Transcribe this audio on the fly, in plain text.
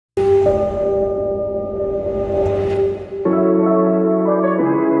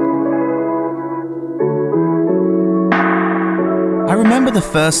remember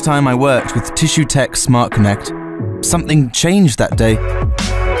the first time I worked with Tek SmartConnect. Something changed that day.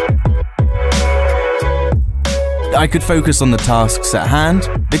 I could focus on the tasks at hand,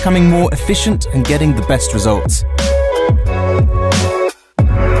 becoming more efficient and getting the best results.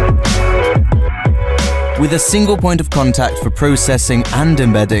 With a single point of contact for processing and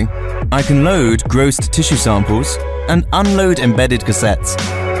embedding, I can load grossed tissue samples and unload embedded cassettes.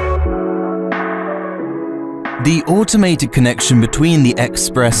 The automated connection between the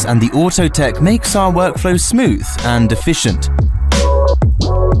Express and the AutoTek makes our workflow smooth and efficient.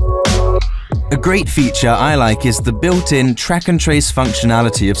 A great feature I like is the built-in track and trace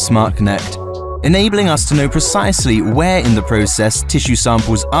functionality of SmartConnect, enabling us to know precisely where in the process tissue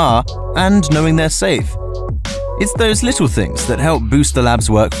samples are and knowing they're safe. It's those little things that help boost the lab's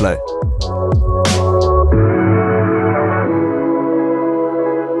workflow.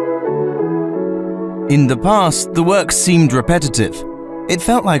 In the past, the work seemed repetitive. It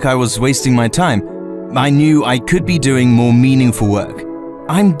felt like I was wasting my time. I knew I could be doing more meaningful work.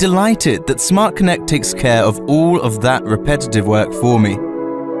 I'm delighted that SmartConnect takes care of all of that repetitive work for me.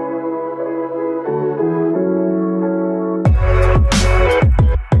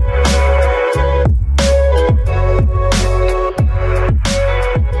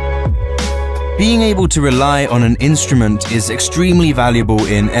 Being able to rely on an instrument is extremely valuable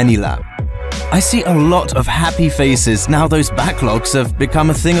in any lab. I see a lot of happy faces now those backlogs have become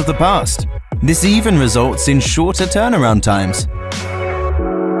a thing of the past. This even results in shorter turnaround times.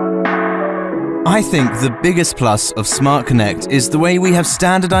 I think the biggest plus of SmartConnect is the way we have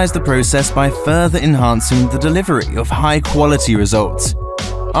standardized the process by further enhancing the delivery of high-quality results.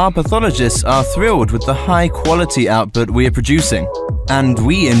 Our pathologists are thrilled with the high-quality output we are producing, and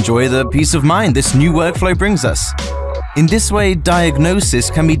we enjoy the peace of mind this new workflow brings us. In this way,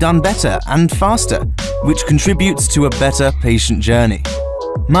 diagnosis can be done better and faster, which contributes to a better patient journey.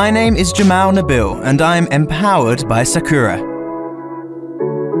 My name is Jamal Nabil, and I am empowered by Sakura.